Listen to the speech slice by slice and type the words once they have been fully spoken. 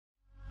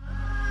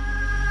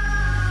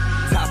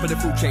top of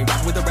the food chain,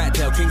 rocking with a rat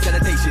tail, king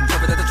sanitation,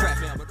 covered at the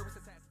trap now.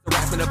 The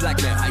harassment of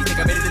black man, how you think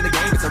I made it in the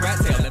game? It's a rat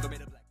tail, never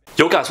made a black.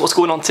 Yo guys, what's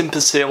going on?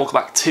 Timpers here and welcome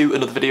back to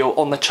another video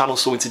on the channel.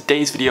 So in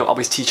today's video I'll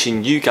be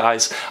teaching you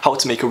guys how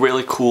to make a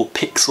really cool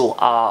pixel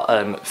art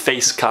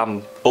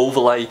Facecam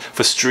overlay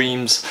for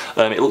streams.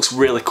 It looks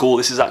really cool.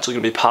 This is actually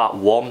going to be part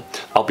 1.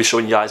 I'll be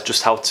showing you guys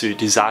just how to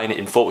design it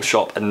in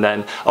Photoshop, and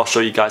then I'll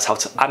show you guys how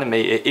to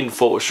animate it in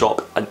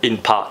Photoshop and in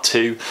part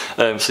 2.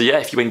 So yeah,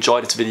 if you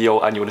enjoyed this video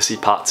and you want to see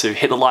part 2,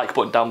 hit the like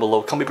button down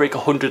below. Can we break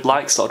 100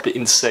 likes? That would be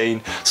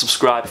insane.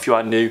 Subscribe if you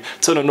are new.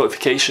 Turn on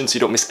notifications so you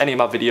don't miss any of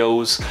my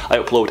videos. I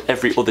upload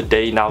every other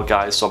day now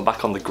guys, so I'm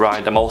back on the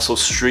grind. I'm also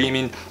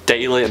streaming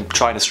daily. I'm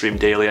trying to stream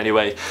daily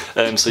anyway.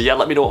 So yeah,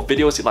 let me know what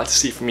videos you'd like to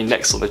see from me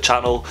next on the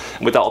channel.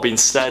 And with that all being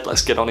said,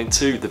 let's get on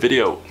into the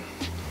video.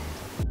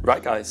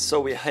 Right guys,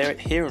 so we're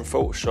here in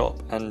Photoshop,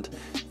 and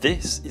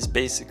this is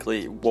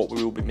basically what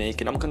we will be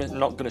making. I'm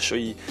not gonna show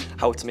you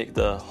how to make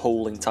the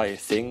whole entire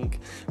thing,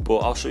 but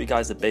I'll show you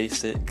guys the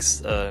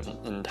basics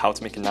and how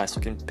to make a nice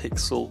looking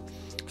pixel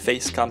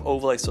Facecam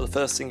overlay. So the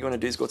first thing you want to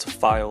do is go to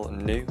File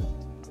and New,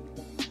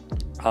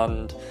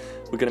 and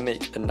we're going to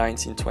make a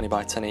 1920 by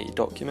 1080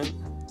 document.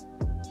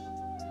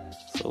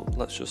 So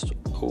let's just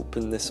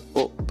open this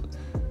up.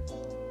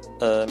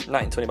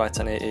 1920 by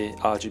 1080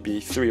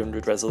 RGB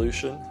 300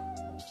 resolution,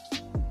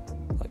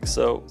 like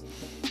so.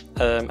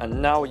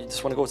 And now you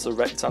just want to go to the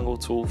rectangle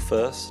tool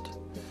first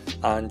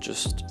and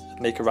just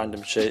make a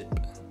random shape.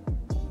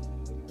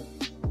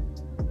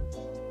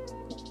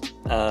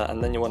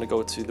 And then you want to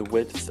go to the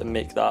width and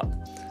make that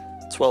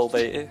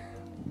 1280,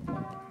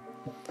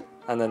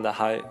 and then the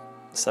height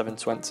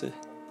 720,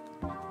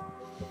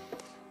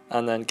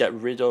 and then get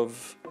rid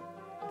of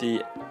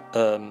the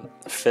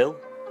fill,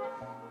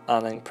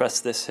 and then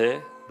press this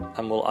here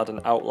and we'll add an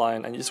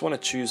outline. And you just want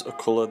to choose a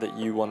colour that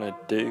you want to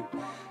do.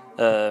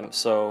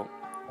 So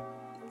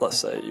let's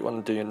say you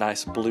want to do a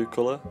nice blue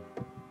colour,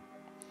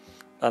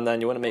 and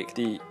then you want to make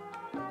the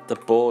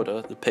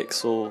border, the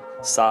pixel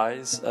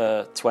size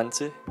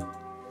 20,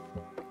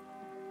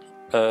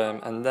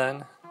 and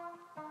then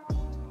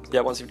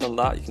yeah, once you've done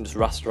that you can just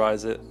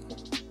rasterize it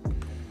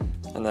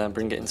and then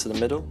bring it into the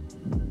middle,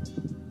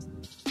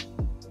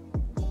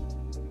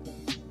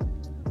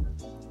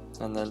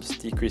 and then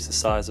just decrease the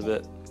size of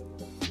it.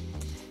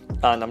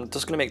 And I'm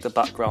just going to make the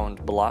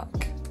background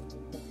black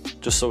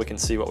just so we can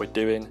see what we're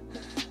doing.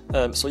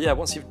 So yeah,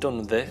 once you've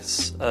done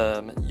this,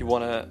 you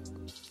want to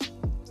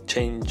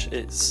change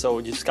it. So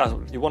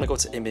you want to go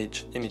to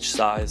image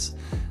size.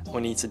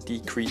 We need to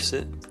decrease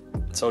it.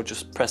 So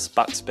just press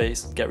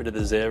backspace, get rid of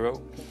the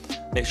 0.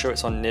 Make sure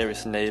it's on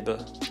nearest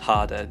neighbor,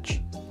 hard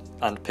edge,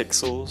 and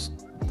pixels.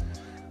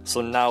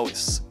 So now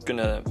it's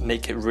gonna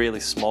make it really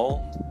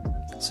small,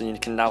 so you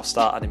can now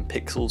start adding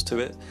pixels to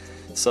it.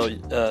 So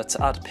to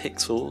add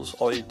pixels,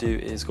 all you do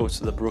is go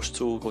to the brush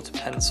tool, go to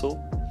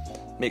pencil,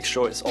 make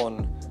sure it's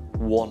on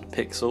 1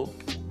 pixel.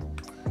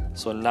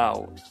 So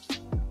now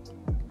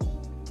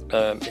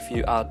if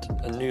you add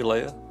a new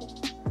layer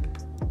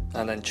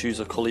and then choose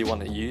a color you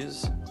want to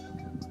use,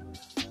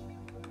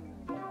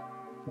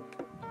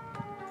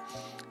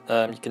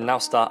 you can now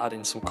start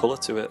adding some color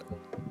to it,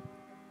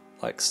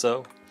 like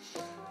so.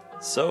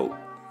 So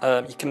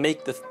you can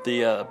make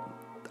the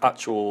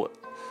actual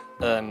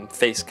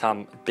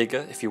Facecam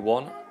bigger if you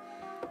want.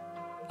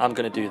 I'm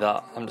going to do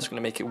that. I'm just going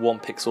to make it 1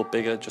 pixel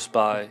bigger just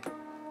by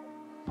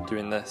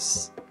doing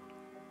this.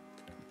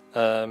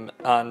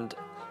 And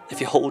if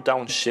you hold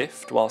down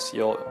shift whilst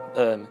you're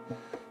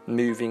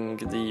moving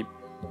the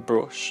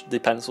brush, the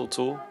pencil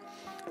tool,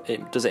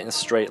 it does it in a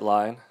straight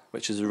line,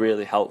 which is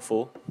really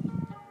helpful.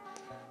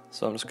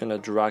 So I'm just going to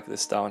drag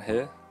this down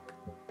here,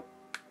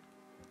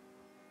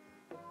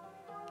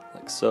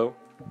 like so.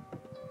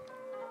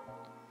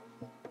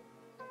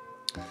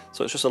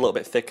 So it's just a little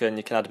bit thicker and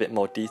you can add a bit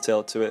more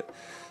detail to it.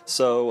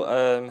 So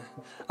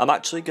I'm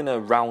actually going to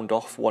round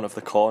off one of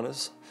the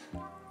corners.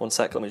 One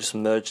sec, let me just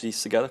merge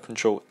these together,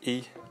 Control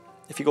E.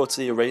 If you go to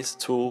the eraser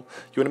tool,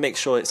 you want to make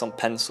sure it's on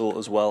pencil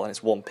as well and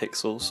it's 1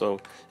 pixel, so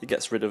it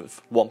gets rid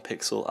of 1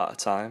 pixel at a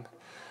time.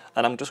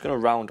 And I'm just going to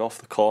round off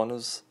the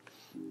corners.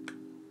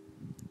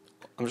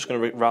 I'm just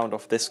going to round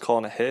off this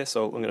corner here,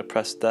 so I'm going to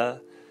press there,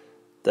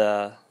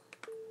 there,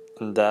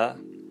 and there.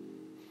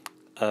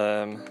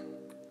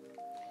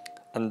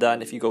 And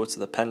then if you go to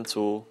the pen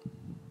tool,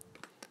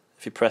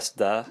 if you press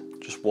there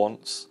just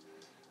once,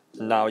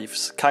 now you've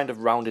kind of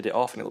rounded it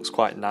off and it looks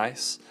quite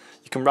nice.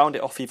 You can round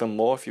it off even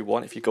more if you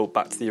want. If you go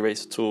back to the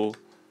eraser tool,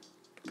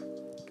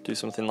 do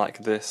something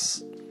like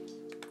this,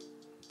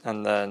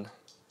 and then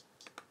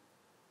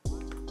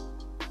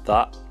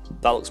that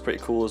looks pretty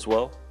cool as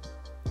well.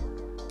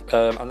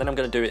 And then I'm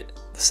going to do it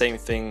the same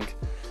thing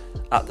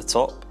at the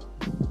top,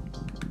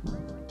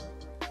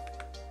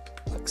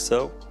 like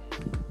so,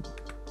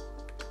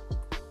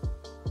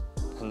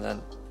 and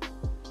then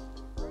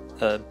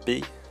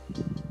B.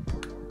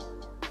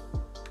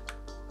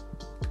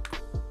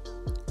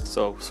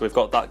 So we've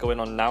got that going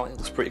on now. It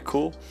looks pretty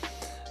cool.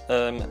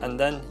 And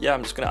then yeah,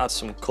 I'm just going to add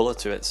some colour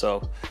to it.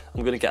 So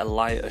I'm going to get a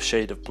lighter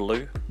shade of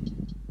blue,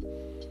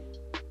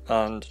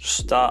 and just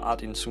start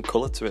adding some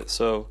colour to it.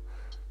 So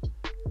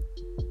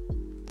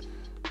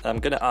I'm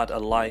going to add a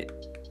light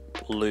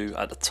blue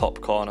at the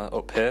top corner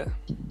up here.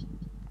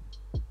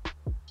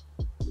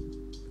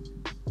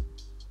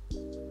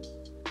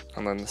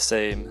 And then the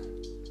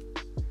same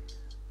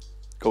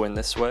going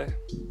this way.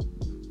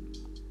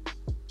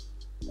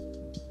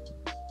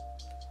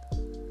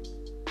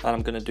 And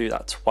I'm going to do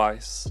that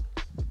twice.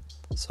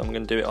 So I'm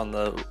going to do it on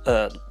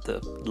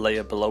the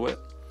layer below it,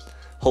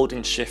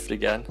 holding shift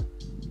again.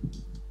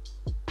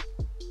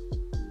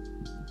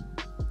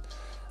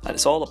 And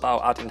it's all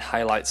about adding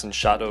highlights and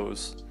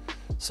shadows.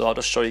 So I'll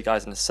just show you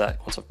guys in a sec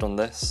once I've done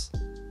this.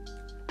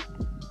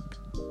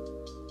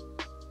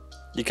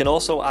 You can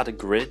also add a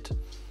grid.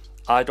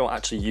 I don't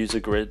actually use a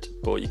grid,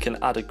 but you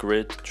can add a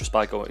grid just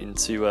by going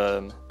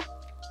into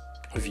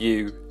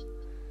view,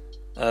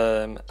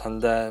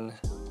 and then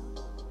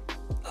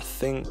I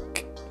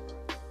think,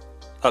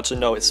 actually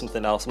no, it's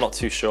something else, I'm not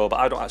too sure, but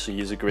I don't actually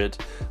use a grid,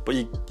 but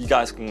you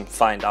guys can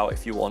find out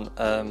if you want.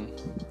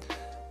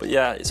 But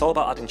yeah, it's all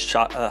about adding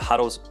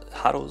shadows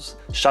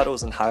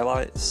and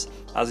highlights.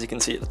 As you can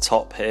see at the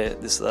top here,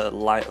 there's a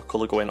lighter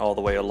colour going all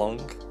the way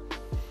along,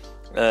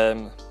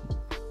 and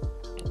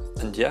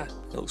yeah,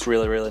 it looks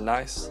really, really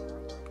nice.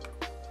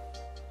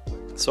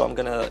 So I'm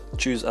gonna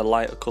choose a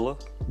lighter colour,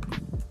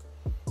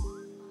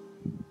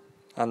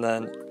 and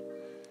then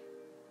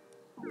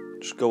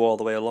just go all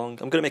the way along.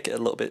 I'm gonna make it a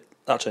little bit,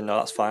 actually no,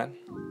 that's fine.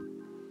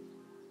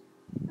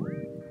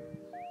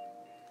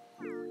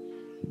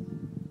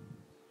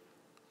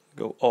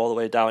 Go all the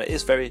way down. It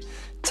is very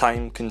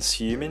time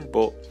consuming,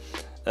 but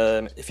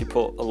if you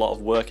put a lot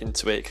of work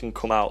into it, it can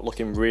come out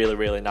looking really,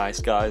 really nice,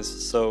 guys.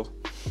 So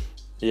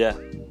yeah.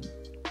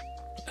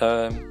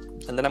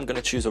 And then I'm going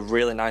to choose a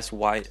really nice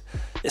white.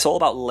 It's all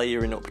about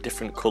layering up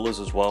different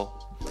colours as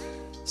well.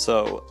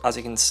 So as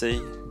you can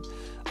see,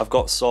 I've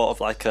got sort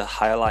of like a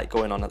highlight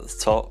going on at the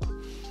top,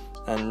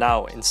 and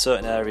now in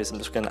certain areas I'm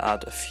just going to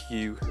add a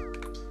few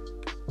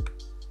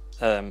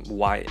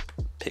white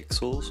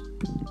pixels.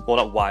 Well,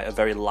 not white, a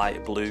very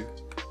light blue.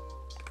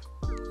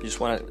 You just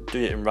want to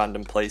do it in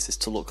random places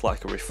to look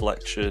like a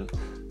reflection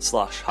 /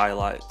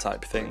 highlight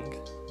type thing.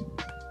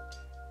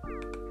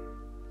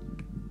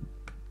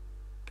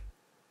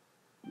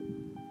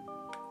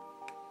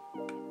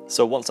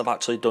 So once I've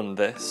actually done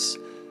this,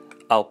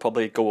 I'll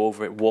probably go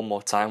over it one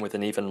more time with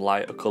an even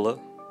lighter colour.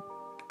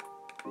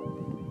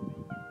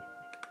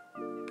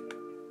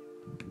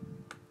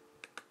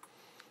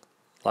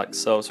 Like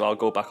so, so I'll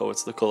go back over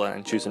to the colour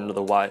and choose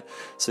another white.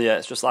 So yeah,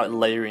 it's just like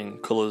layering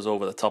colours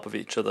over the top of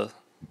each other.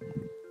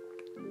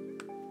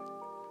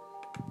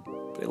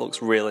 But it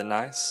looks really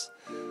nice.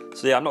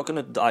 So yeah, I'm not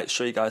going to like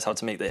show you guys how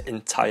to make the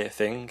entire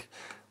thing,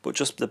 but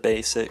just the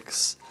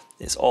basics.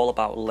 It's all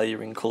about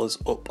layering colours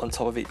up on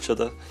top of each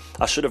other.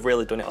 I should have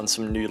really done it on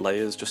some new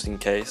layers just in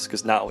case,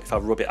 because now if I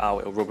rub it out,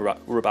 it'll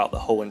rub out the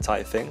whole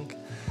entire thing.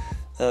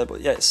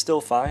 But yeah, it's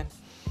still fine.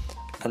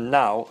 And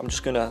now I'm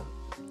just gonna,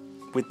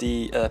 with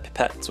the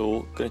pipette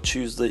tool, gonna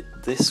choose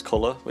this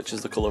colour, which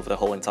is the colour of the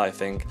whole entire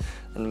thing,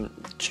 and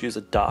choose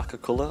a darker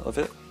colour of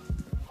it.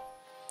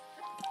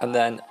 And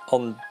then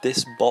on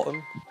this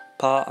bottom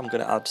part, I'm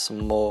gonna add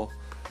some more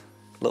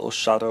little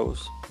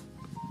shadows.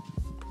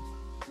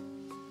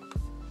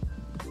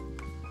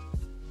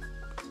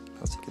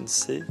 As you can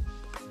see,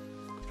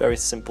 very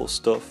simple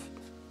stuff.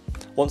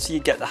 Once you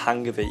get the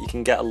hang of it, you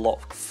can get a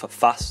lot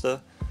faster,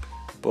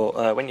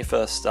 but when you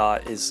first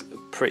start, it's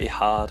pretty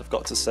hard, I've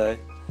got to say.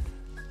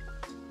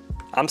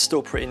 I'm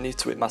still pretty new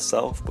to it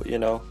myself, but you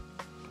know,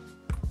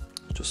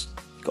 just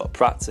got to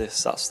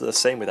practice. That's the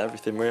same with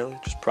everything really,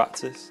 just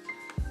practice.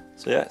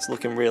 So yeah, it's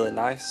looking really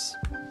nice.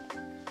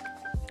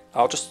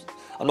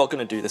 I'm not going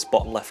to do this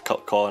bottom left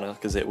corner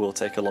because it will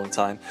take a long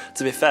time.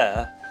 To be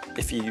fair,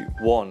 if you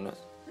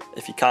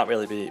can't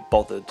really be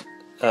bothered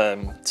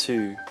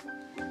to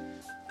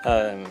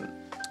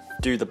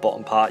do the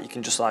bottom part, you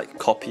can just like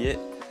copy it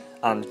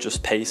and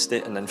just paste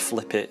it and then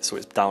flip it so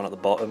it's down at the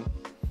bottom.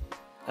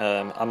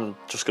 I'm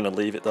just going to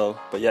leave it though,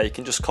 but yeah, you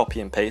can just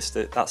copy and paste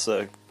it.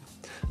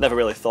 Never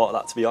really thought of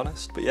that, to be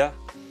honest, but yeah,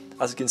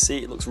 as you can see,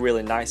 it looks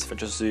really nice if I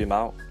just zoom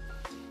out.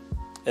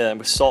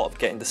 We're sort of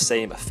getting the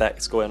same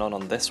effects going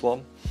on this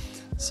one.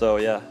 So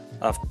yeah,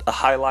 I have a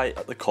highlight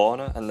at the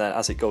corner, and then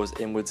as it goes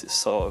inwards, it's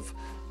sort of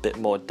a bit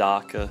more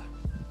darker.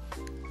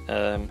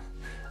 And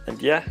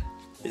yeah,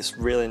 it's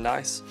really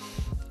nice.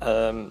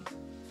 And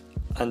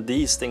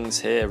these things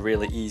here are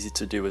really easy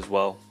to do as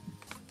well.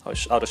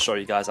 I'll just show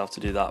you guys how to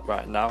do that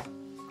right now.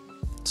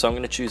 So I'm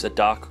going to choose a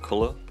darker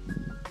colour,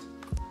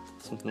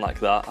 something like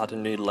that, add a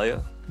new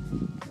layer,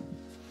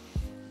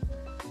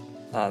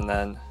 and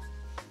then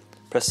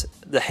press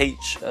the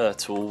H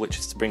tool, which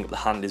is to bring up the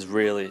hand, is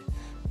really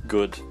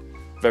good,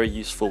 very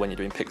useful when you're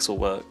doing pixel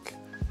work,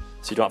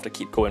 so you don't have to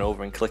keep going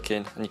over and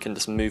clicking, and you can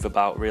just move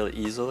about really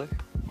easily.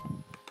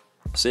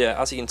 So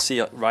yeah, as you can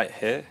see right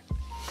here,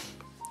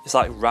 it's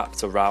like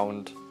wrapped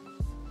around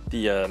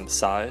the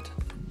side.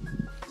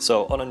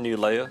 So on a new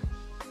layer,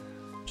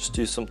 just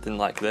do something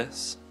like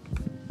this.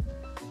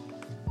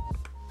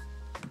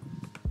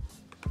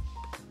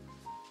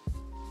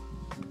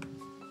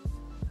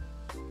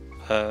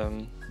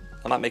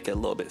 I might make it a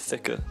little bit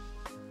thicker.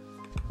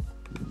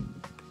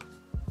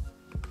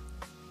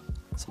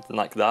 Something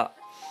like that.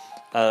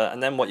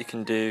 And then what you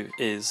can do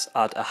is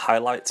add a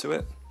highlight to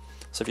it.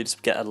 So if you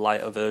just get a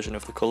lighter version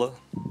of the colour,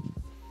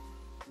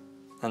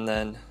 and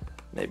then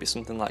maybe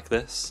something like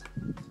this.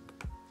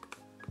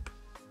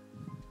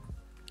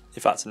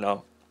 In fact,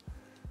 no.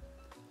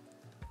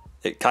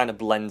 It kind of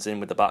blends in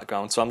with the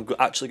background. So I'm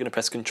actually going to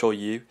press Ctrl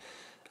U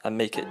and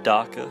make it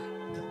darker.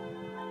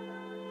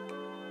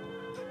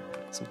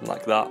 Something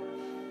like that.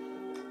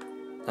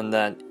 And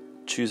then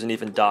choose an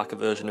even darker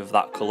version of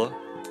that colour.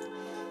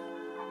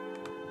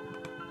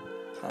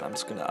 And I'm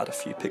just going to add a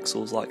few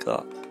pixels like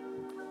that.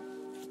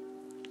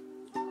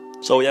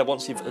 So yeah,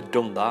 once you've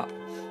done that,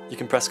 you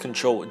can press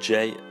Ctrl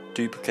J,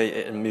 duplicate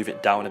it and move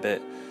it down a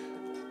bit.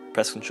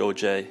 Press Ctrl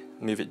J,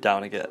 move it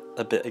down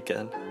a bit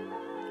again,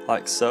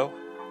 like so.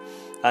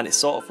 And it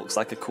sort of looks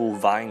like a cool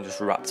vine just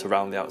wrapped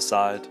around the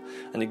outside,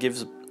 and it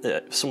gives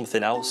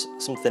something else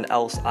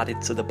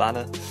added to the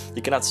banner.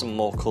 You can add some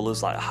more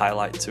colours, like a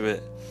highlight to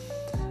it,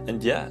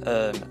 and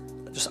yeah,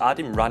 just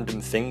adding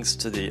random things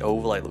to the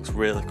overlay looks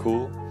really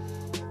cool.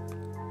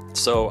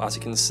 So as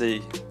you can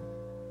see,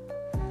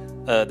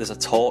 there's a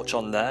torch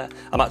on there.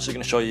 I'm actually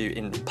going to show you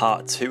in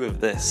part 2 of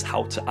this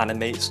how to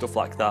animate stuff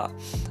like that,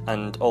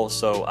 and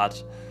also add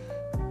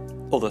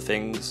other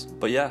things.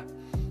 But yeah,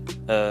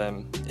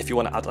 if you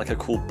want to add like a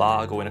cool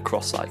bar going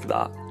across like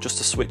that, just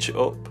to switch it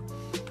up,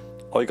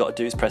 all you got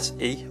to do is press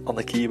E on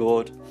the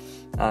keyboard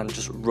and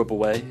just rub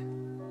away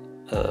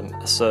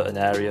a certain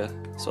area.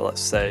 So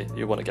let's say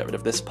you want to get rid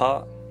of this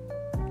part.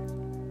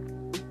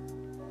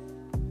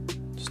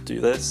 Just do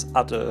this,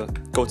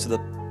 go to the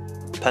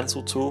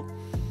pencil tool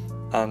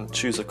and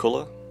choose a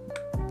colour.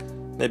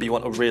 Maybe you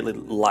want a really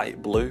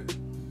light blue.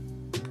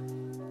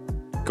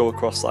 Go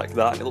across like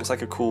that, and it looks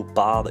like a cool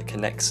bar that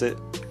connects it.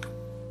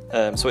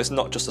 So it's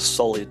not just a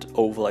solid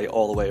overlay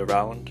all the way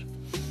around.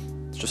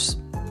 It's just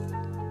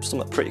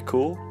something pretty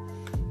cool.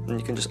 And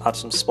you can just add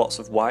some spots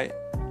of white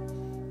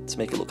to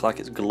make it look like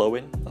it's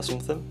glowing or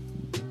something.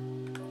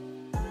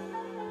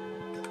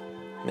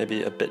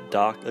 Maybe a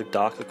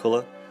darker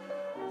colour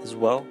as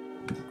well.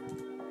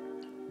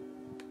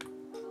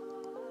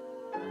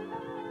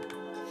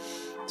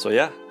 So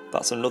yeah,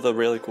 that's another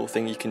really cool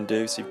thing you can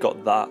do. So you've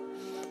got that,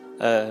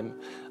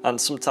 and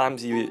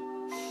sometimes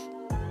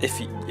if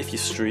you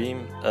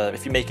stream,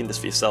 if you're making this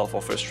for yourself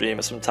or for a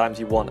streamer, sometimes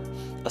you want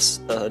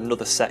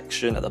another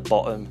section at the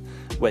bottom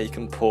where you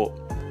can put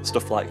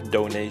stuff like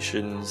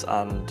donations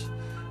and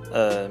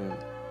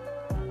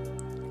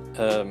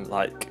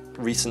like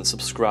recent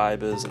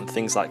subscribers and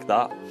things like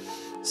that.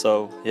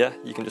 So yeah,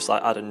 you can just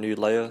like add a new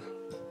layer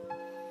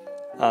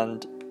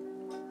and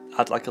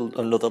add like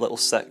another little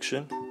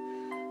section.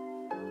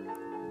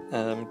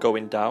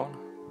 Going down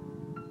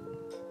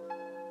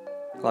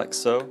like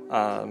so,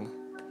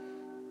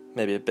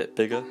 maybe a bit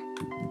bigger,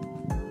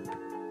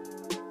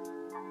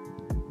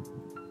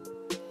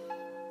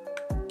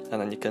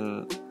 and then you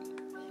can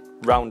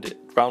round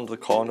the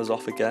corners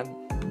off again.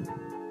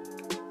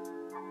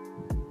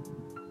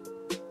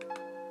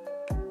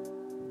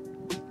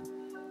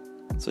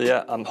 So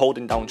yeah, I'm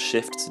holding down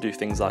Shift to do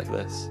things like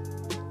this,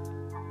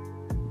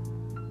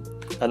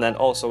 and then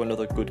also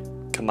another good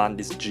command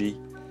is G.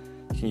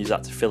 You can use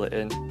that to fill it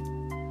in.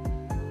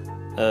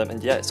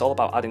 And yeah, it's all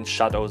about adding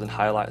shadows and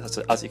highlights.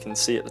 As you can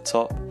see at the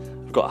top,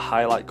 I've got a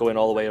highlight going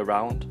all the way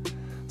around.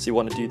 So you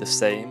want to do the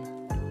same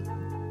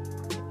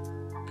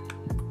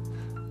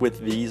with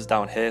these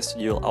down here. So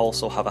you'll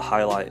also have a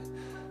highlight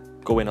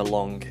going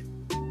along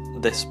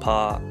this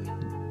part.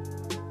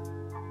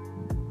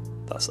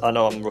 I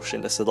know I'm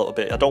rushing this a little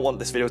bit. I don't want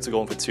this video to go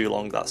on for too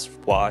long, that's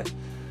why.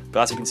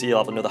 But as you can see, you'll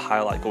have another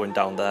highlight going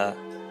down there.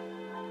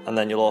 And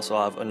then you'll also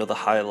have another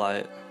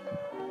highlight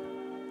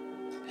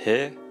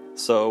here.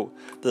 So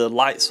the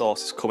light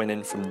source is coming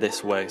in from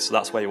this way, so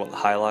that's where you want the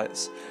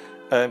highlights.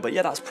 But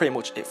yeah, that's pretty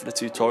much it for the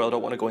tutorial. I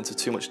don't want to go into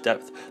too much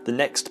depth. The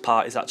next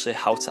part is actually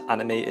how to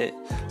animate it.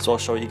 So I'll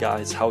show you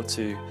guys how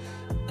to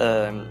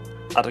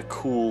add a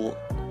cool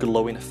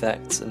glowing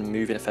effect and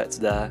moving effect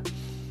there.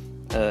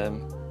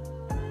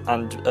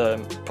 And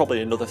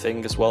probably another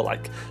thing as well,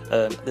 like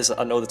I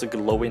know there's a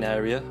glowing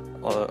area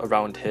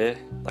around here,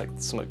 like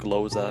something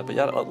glows there. But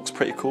yeah, that looks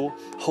pretty cool.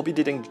 Hope you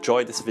did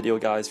enjoy this video,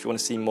 guys. If you want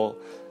to see more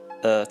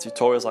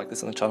tutorials like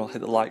this on the channel,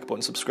 hit the like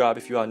button, subscribe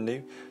if you are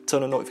new,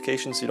 turn on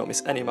notifications so you don't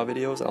miss any of my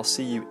videos, and I'll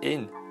see you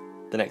in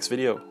the next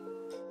video.